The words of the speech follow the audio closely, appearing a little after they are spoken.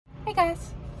Hey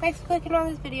guys, thanks for clicking on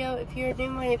this video. If you're new,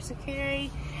 my name's Security,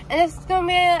 and this is gonna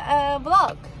be a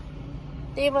vlog.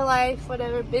 Day of my life,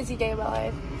 whatever, busy day of my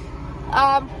life.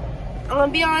 I'm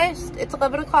gonna be honest, it's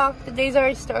 11 o'clock, the day's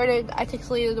already started. I took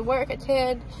Selena to work at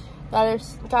 10,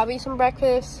 got me some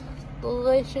breakfast,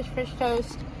 delicious French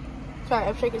toast. Sorry,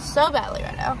 I'm shaking so badly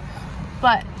right now.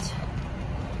 But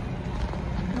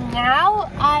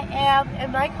now I am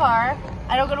in my car.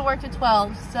 I don't go to work at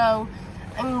 12, so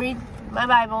I'm gonna read my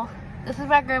Bible. This is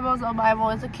my grandma's old Bible.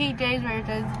 It's a King James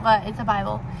version, but it's a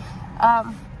Bible.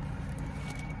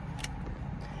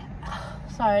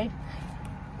 Sorry.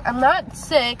 I'm not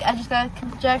sick, I just got a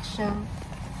congestion.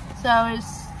 So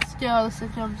it's still, the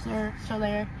symptoms are still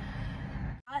there.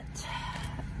 But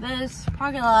this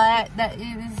parking lot that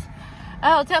is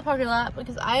a hotel parking lot,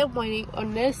 because I am waiting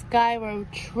on this guy road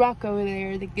truck over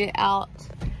there to get out.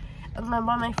 And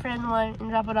my friend went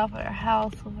and drop it off at her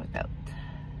house. Oh my god.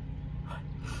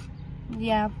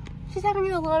 Yeah, she's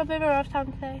having a little bit of a rough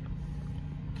time today.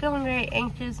 Feeling very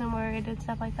anxious and worried and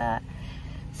stuff like that.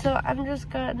 So I'm just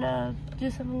gonna do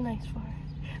something nice for her.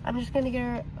 I'm just gonna get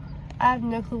her, I have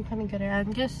no clue what kind of get her.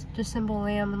 I'm just simple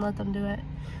lamb and let them do it.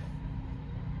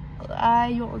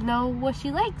 I don't know what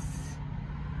she likes,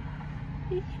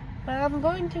 but I'm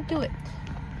going to do it.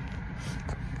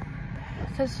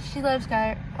 Because she loves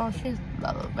Guy, but she's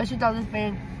not this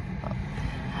man.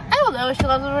 I don't know if she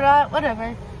loves him or not,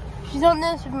 whatever. She's on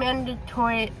this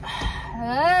mandatory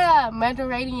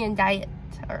Mediterranean diet,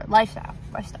 or lifestyle,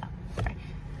 sorry.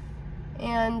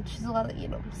 And she's allowed to eat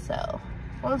them, so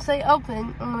once they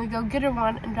open, I'm gonna go get her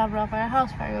one and drop it off at her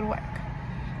house before I go to work.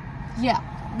 Yeah,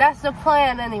 that's the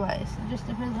plan anyways. It just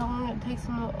depends how long it takes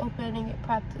them to open and get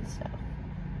prepped and stuff.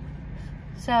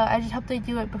 So I just hope they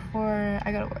do it before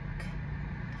I go to work.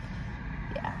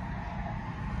 Yeah.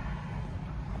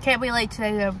 Can't be late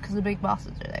today though because the big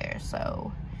bosses are there,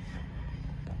 so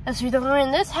that's the reason I'm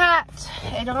wearing this hat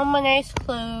and all my nice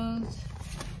clothes,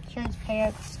 shirts,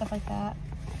 pants, stuff like that.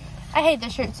 I hate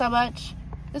this shirt so much.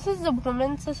 This is the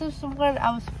woman's, this is the one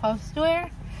I was supposed to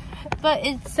wear, but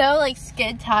it's so like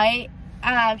skin tight.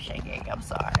 I'm shaking, I'm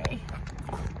sorry.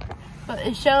 But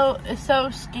it's so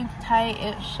skin tight,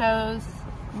 it shows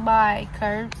my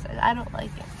curves and I don't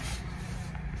like it.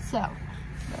 So,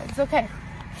 it's okay.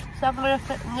 So I'm gonna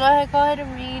go ahead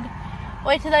and read,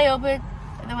 wait till they open,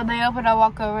 and then when they open, I'll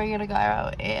walk over, get a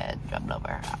gyro, and drop it over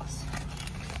her house.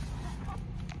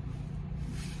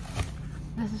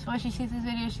 This is when she sees this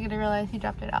video, she's gonna realize he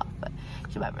dropped it off, but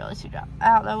she might realize he dropped.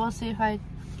 I don't know, we'll see if I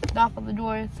knock on the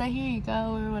door and say, here you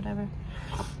go, or whatever.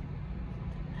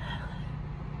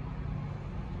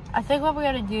 I think what we're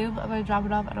gonna do, I'm gonna drop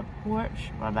it off at a porch,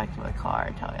 run back to my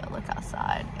car, tell me to look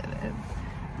outside, and then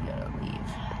I'm gonna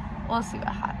leave. We'll see what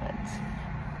happens.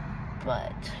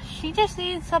 But she just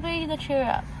needs somebody to cheer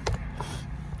up.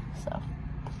 So.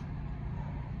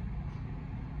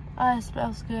 It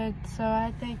smells good, so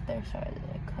I think they're starting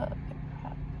to cook.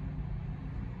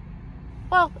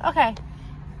 Well, okay.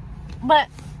 But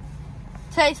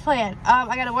today's plan.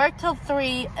 I gotta work till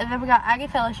 3, and then we got Aggie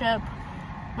Fellowship,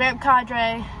 Ramp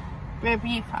Cadre, Ramp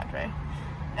Youth Cadre,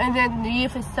 and then the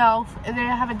youth itself, and then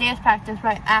I have a dance practice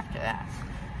right after that.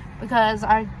 Because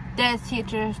our dance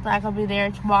teacher is not gonna be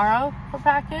there tomorrow for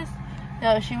practice.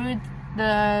 No, she moved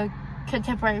the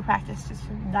contemporary practice to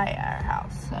tonight at our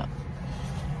house. So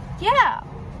yeah.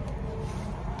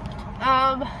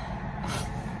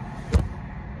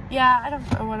 Yeah, I don't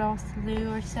know what else to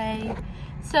do or say.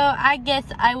 So I guess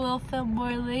I will film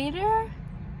more later.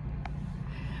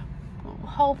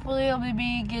 Hopefully it'll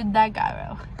be good that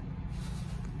gyro.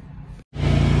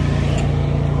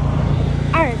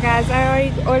 Alright guys, I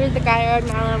already ordered the gyro,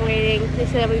 now I'm waiting. They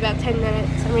said it'll be about 10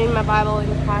 minutes. I'm reading my Bible in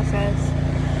the process.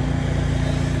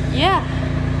 Yeah.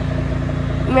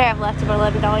 I may have left them an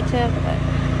 $11 tip, but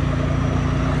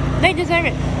they deserve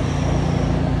it.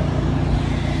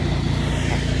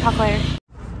 Talk later.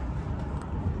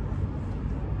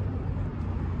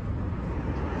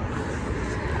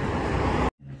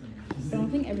 I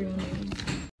don't think everyone knows.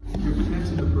 You're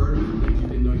catching the burden from things you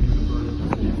didn't know you were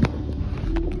burdened.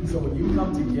 So when you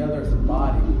come together as a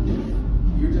body,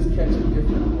 you're just catching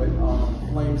different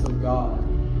flames of God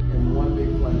in one big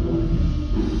flame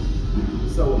going.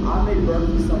 So I may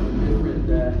burn for something different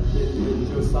that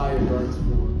Josiah burns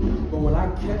for. But when I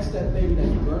catch that thing that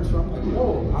he burns for, I'm like,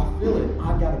 whoa, I feel it.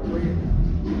 I gotta pray it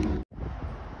now.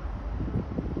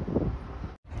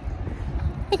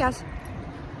 Hey guys.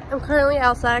 I'm currently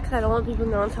outside because I don't want people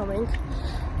to know I'm filming.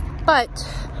 But,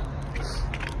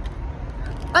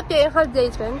 update on how the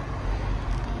day's been.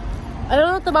 I don't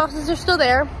know if the bosses are still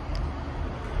there,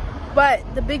 but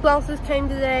the big bosses came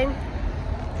today.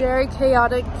 Very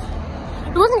chaotic.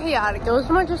 It wasn't chaotic. It was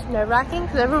more just nerve-wracking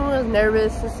because everyone was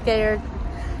nervous and scared.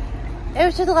 It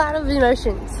was just a lot of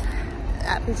emotions,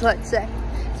 that's what I'd say.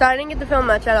 So I didn't get to film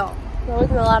much at all. There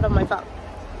wasn't a lot on my phone.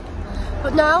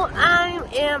 But now I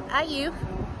am at youth.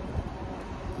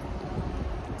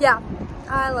 Yeah,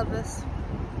 I love this.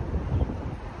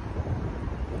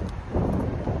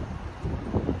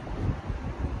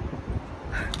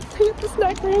 Look at the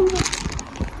snack rings.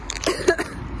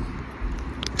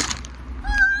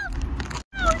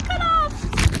 Cut off!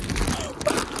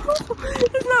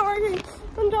 It's not working.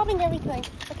 I'm dropping everything.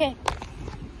 Okay.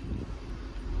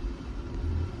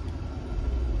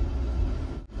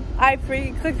 I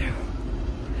freaking clicked through.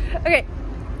 Okay.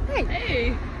 Hey.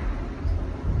 Hey.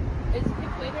 Is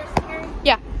Pink Waiters here?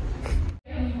 Yeah.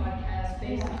 Podcast,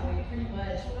 basically, pretty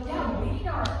much. Yeah, we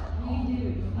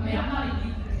do. I mean, I'm not a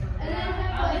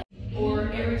YouTuber.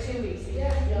 Or every 2 weeks.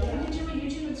 Yeah. We do a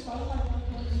YouTube and Spotify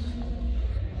podcast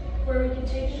where we can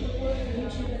take it, record for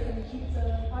YouTube, and then keep the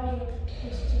audio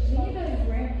posted to Spotify. We need a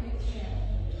brand new channel.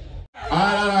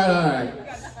 All right.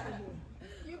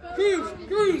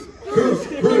 Cruise.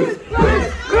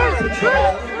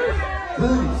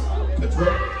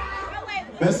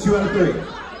 Best 2 out of 3.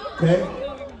 Okay?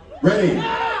 Ready?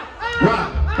 Rock,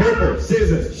 paper,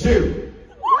 scissors, shoot.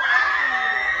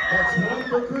 That's 1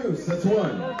 for Cruz. That's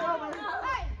 1.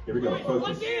 Here we go.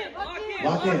 Focus.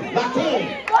 Lock in.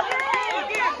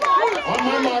 On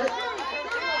my mark.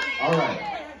 All right.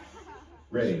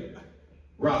 Ready?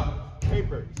 Rock,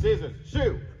 paper, scissors,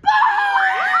 shoot.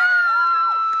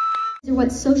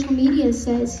 What social media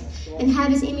says and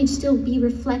have his image still be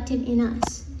reflected in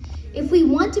us. If we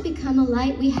want to become a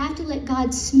light, we have to let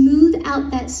God smooth out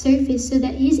that surface so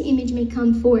that his image may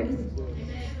come forth.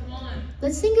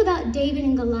 Let's think about David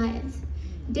and Goliath.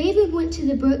 David went to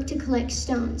the brook to collect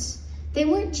stones. They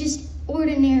weren't just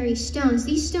ordinary stones.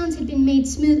 These stones had been made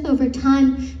smooth over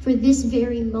time for this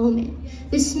very moment.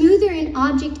 The smoother an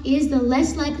object is, the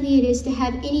less likely it is to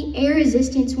have any air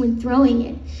resistance when throwing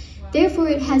it. Therefore,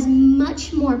 it has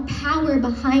much more power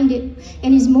behind it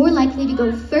and is more likely to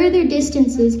go further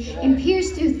distances and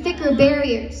pierce through thicker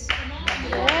barriers.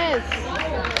 Yes.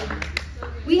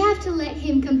 We have to let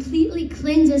him completely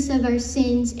cleanse us of our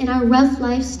sins and our rough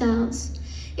lifestyles.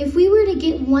 If you were to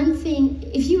get one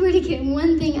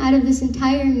thing out of this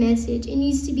entire message, it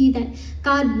needs to be that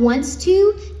God wants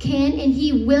to, can, and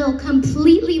he will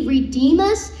completely redeem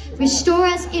us, restore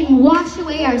us, and wash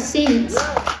away our sins.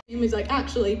 It was like,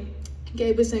 actually,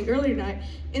 Gabe was saying earlier tonight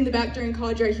in the back during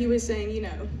college, he was saying, you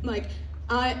know, like,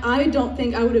 I don't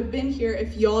think I would have been here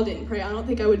if y'all didn't pray. I don't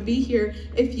think I would be here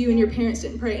if you and your parents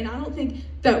didn't pray. And I don't think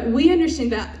that we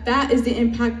understand that that is the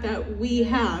impact that we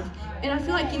have. And I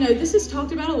feel like, you know, this is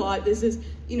talked about a lot. This is,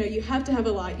 you know, you have to have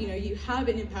a light, you know, you have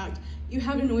an impact, you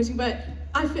have an anointing, but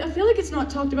I feel like it's not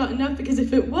talked about enough, because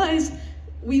if it was,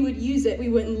 we would use it. We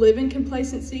wouldn't live in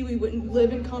complacency. We wouldn't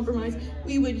live in compromise.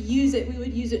 We would use it. We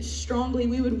would use it strongly.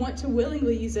 We would want to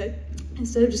willingly use it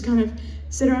instead of just kind of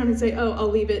sit around and say, oh,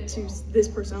 I'll leave it to this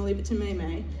person. I'll leave it to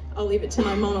May. I'll leave it to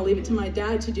my mom. I'll leave it to my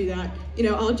dad to do that. You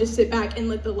know, I'll just sit back and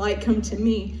let the light come to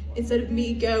me instead of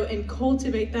me go and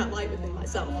cultivate that light within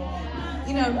myself.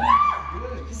 You know,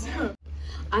 so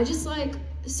I just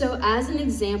so as an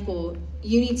example,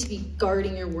 you need to be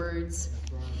guarding your words.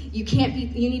 You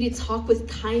need to talk with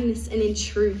kindness and in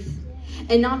truth,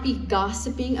 and not be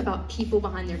gossiping about people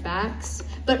behind their backs,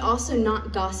 but also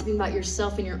not gossiping about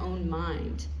yourself in your own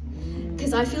mind.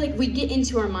 Because I feel like we get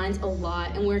into our minds a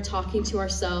lot, and we're talking to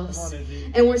ourselves,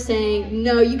 and we're saying,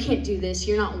 no, you can't do this,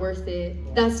 you're not worth it,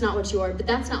 that's not what you are. But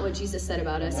that's not what Jesus said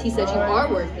about us. He said, you are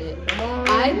worth it.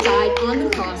 I died on the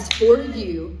cross for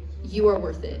you. You are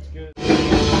worth it.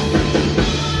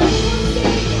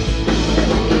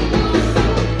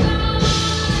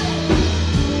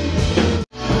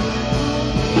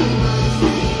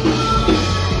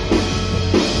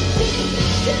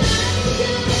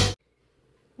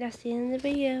 That's the end of the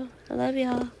video. I love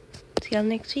y'all. See y'all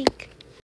next week.